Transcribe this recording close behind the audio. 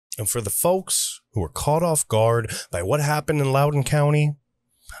And for the folks who were caught off guard by what happened in Loudoun County,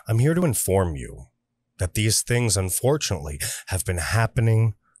 I'm here to inform you that these things, unfortunately, have been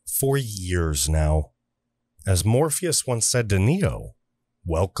happening for years now. As Morpheus once said to Neo,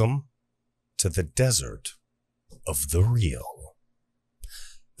 welcome to the desert of the real.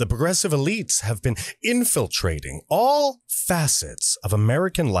 The progressive elites have been infiltrating all facets of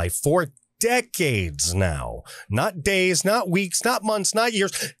American life for decades now. Not days, not weeks, not months, not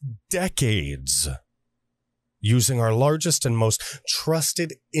years, decades. Using our largest and most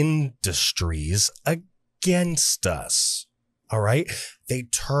trusted industries against us. All right? They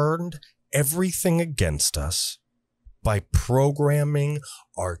turned everything against us by programming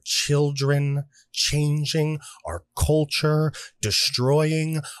our children, changing our culture,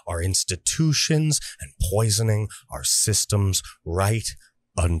 destroying our institutions, and poisoning our systems right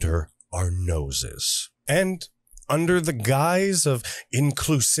under our noses. And under the guise of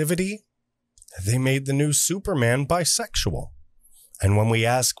inclusivity, they made the new Superman bisexual. And when we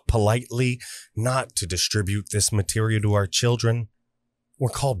ask politely not to distribute this material to our children, we're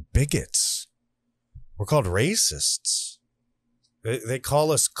called bigots. We're called racists. They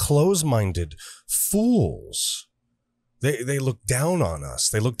call us close-minded fools. They look down on us.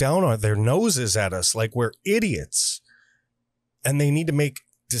 They look down on their noses at us like we're idiots. And they need to make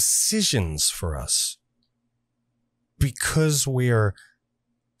decisions for us because we're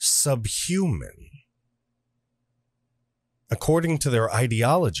subhuman. According to their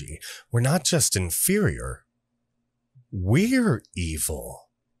ideology, we're not just inferior, we're evil.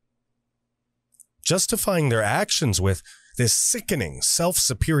 Justifying their actions with this sickening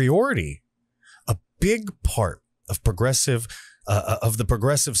self-superiority, a big part of the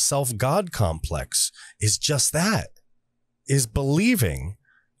progressive self-God complex is just that, is believing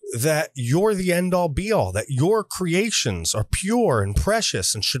that you're the end-all be-all, that your creations are pure and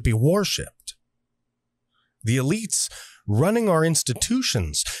precious and should be worshipped. The elites running our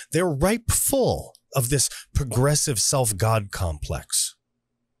institutions, they're ripe full of this progressive self-God complex.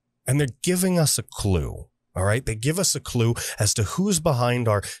 And they're giving us a clue, all right? They give us a clue as to who's behind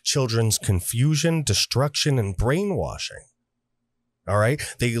our children's confusion, destruction, and brainwashing. All right?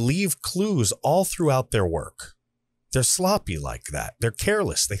 They leave clues all throughout their work. They're sloppy like that. They're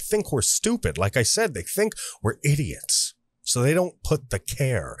careless. They think we're stupid. Like I said, they think we're idiots. So they don't put the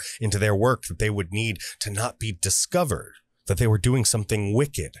care into their work that they would need to not be discovered, that they were doing something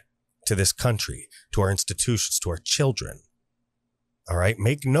wicked to this country, to our institutions, to our children. All right?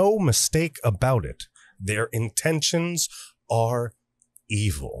 Make no mistake about it. Their intentions are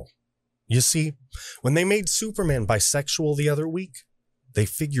evil. You see, when they made Superman bisexual the other week, they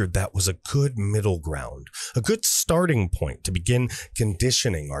figured that was a good middle ground, a good starting point to begin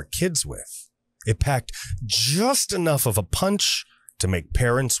conditioning our kids with. It packed just enough of a punch to make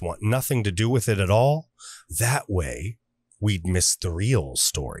parents want nothing to do with it at all. That way, we'd miss the real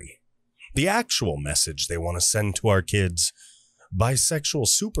story. The actual message they want to send to our kids. Bisexual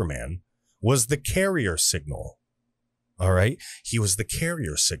Superman was the carrier signal. All right? He was the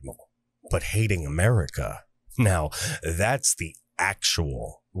carrier signal, but hating America. Now, that's the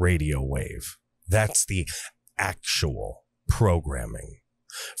actual radio wave. That's the actual programming.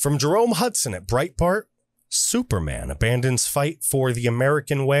 From Jerome Hudson at Breitbart, Superman abandons fight for the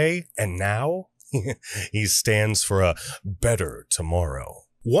American way, and now he stands for a better tomorrow.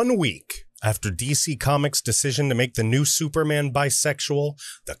 1 week after DC Comics' decision to make the new Superman bisexual,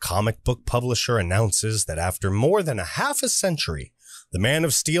 the comic book publisher announces that after more than a half a century, the Man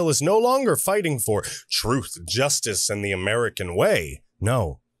of Steel is no longer fighting for truth, justice, and the American way.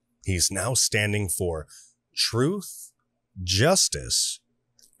 No, he's now standing for truth, justice,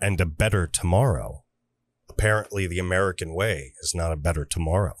 and a better tomorrow. Apparently, the American way is not a better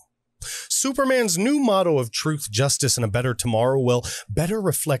tomorrow. Superman's new motto of truth, justice, and a better tomorrow will better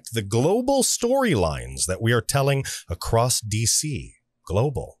reflect the global storylines that we are telling across DC.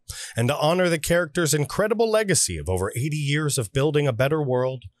 Global. And to honor the character's incredible legacy of over 80 years of building a better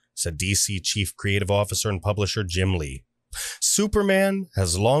world, said DC Chief Creative Officer and Publisher Jim Lee. Superman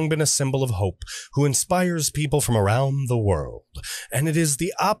has long been a symbol of hope who inspires people from around the world, and it is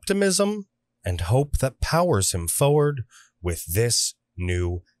the optimism and hope that powers him forward with this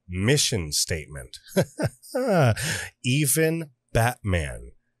new mission statement. Even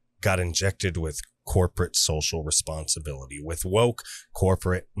Batman got injected with corporate social responsibility, with woke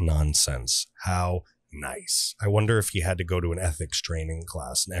corporate nonsense. How nice. I wonder if he had to go to an ethics training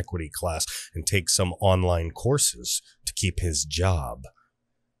class, an equity class, and take some online courses to keep his job.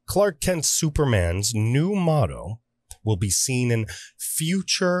 Clark Kent Superman's new motto will be seen in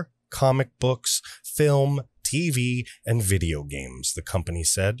future comic books, film, TV, and video games, the company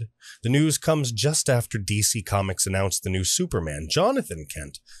said. The news comes just after DC Comics announced the new Superman, Jonathan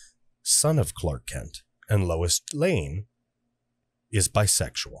Kent, son of Clark Kent, and Lois Lane, is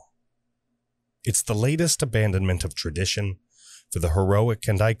bisexual. It's the latest abandonment of tradition for the heroic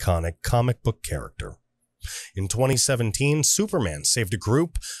and iconic comic book character. In 2017, Superman saved a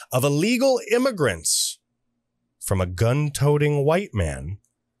group of illegal immigrants from a gun-toting white man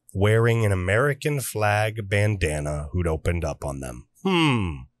wearing an American flag bandana who'd opened up on them.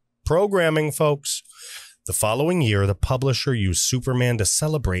 Programming, folks. The following year, the publisher used Superman to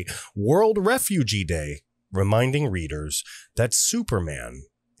celebrate World Refugee Day, reminding readers that Superman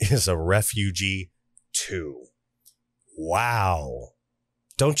is a refugee too. Wow.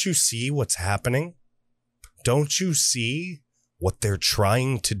 Don't you see what's happening? Don't you see what they're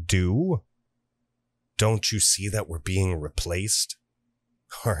trying to do? Don't you see that we're being replaced?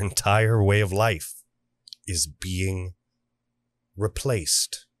 Our entire way of life is being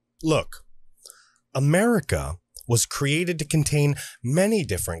replaced. Look, America was created to contain many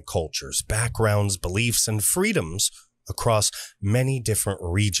different cultures, backgrounds, beliefs, and freedoms across many different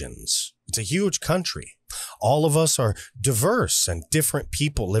regions. It's a huge country. All of us are diverse and different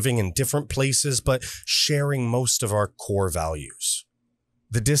people living in different places, but sharing most of our core values.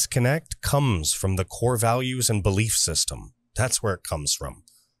 The disconnect comes from the core values and belief system. That's where it comes from.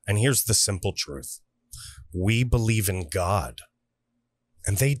 And here's the simple truth. We believe in God,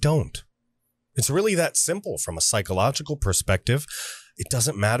 and they don't. It's really that simple from a psychological perspective. It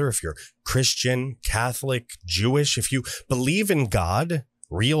doesn't matter if you're Christian, Catholic, Jewish. If you believe in God,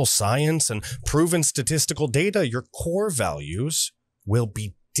 real science, and proven statistical data, your core values will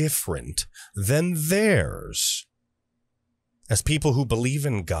be different than theirs. As people who believe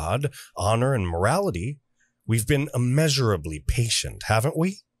in God, honor, and morality, we've been immeasurably patient, haven't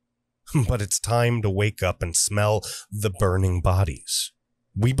we? But it's time to wake up and smell the burning bodies.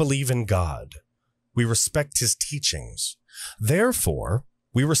 We believe in God. We respect his teachings. Therefore,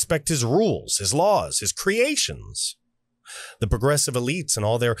 we respect his rules, his laws, his creations. The progressive elites and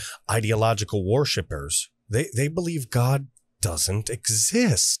all their ideological worshippers, they believe God doesn't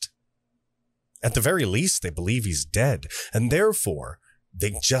exist. At the very least, they believe he's dead, and therefore,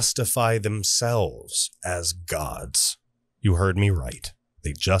 they justify themselves as gods. You heard me right.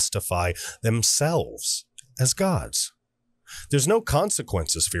 They justify themselves as gods. There's no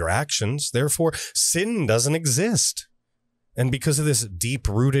consequences for your actions, therefore, sin doesn't exist. And because of this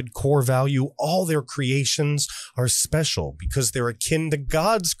deep-rooted core value, all their creations are special because they're akin to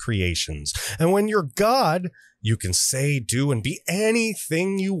God's creations. And when you're God, you can say, do, and be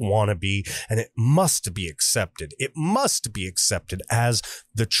anything you want to be, and it must be accepted. It must be accepted as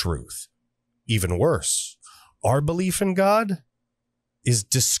the truth. Even worse, our belief in God is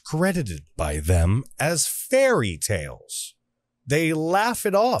discredited by them as fairy tales. They laugh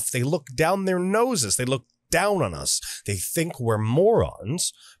it off. They look down their noses. They look down on us. They think we're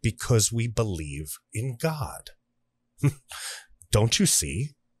morons because we believe in God. Don't you see?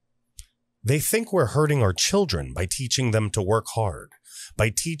 They think we're hurting our children by teaching them to work hard,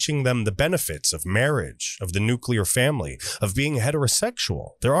 by teaching them the benefits of marriage, of the nuclear family, of being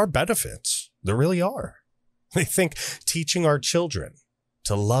heterosexual. There are benefits. There really are. They think teaching our children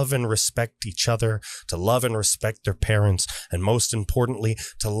to love and respect each other, to love and respect their parents, and most importantly,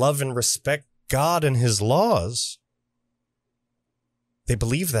 to love and respect God and his laws, they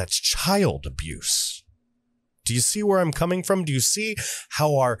believe that's child abuse. Do you see where I'm coming from? Do you see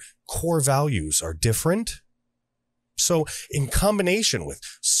how our core values are different? So in combination with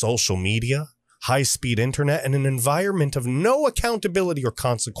social media, high-speed internet, and an environment of no accountability or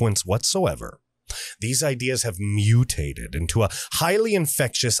consequence whatsoever, these ideas have mutated into a highly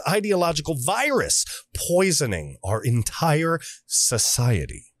infectious ideological virus, poisoning our entire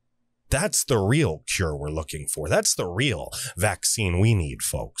society. That's the real cure we're looking for. That's the real vaccine we need,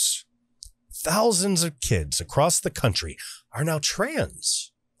 folks. Thousands of kids across the country are now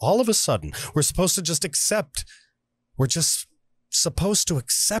trans. All of a sudden, we're supposed to just accept. We're just supposed to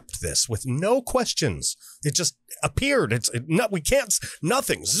accept this with no questions. It just appeared. We can't,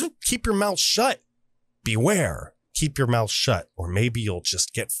 nothing. Keep your mouth shut. Beware. Keep your mouth shut, or maybe you'll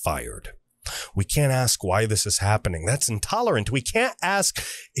just get fired. We can't ask why this is happening. That's intolerant. We can't ask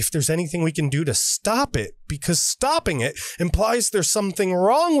if there's anything we can do to stop it, because stopping it implies there's something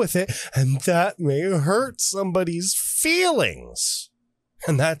wrong with it, and that may hurt somebody's feelings.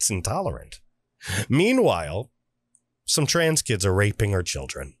 And that's intolerant. Meanwhile, some trans kids are raping our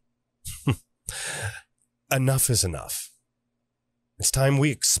children. Enough is enough. It's time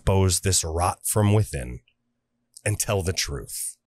we expose this rot from within and tell the truth.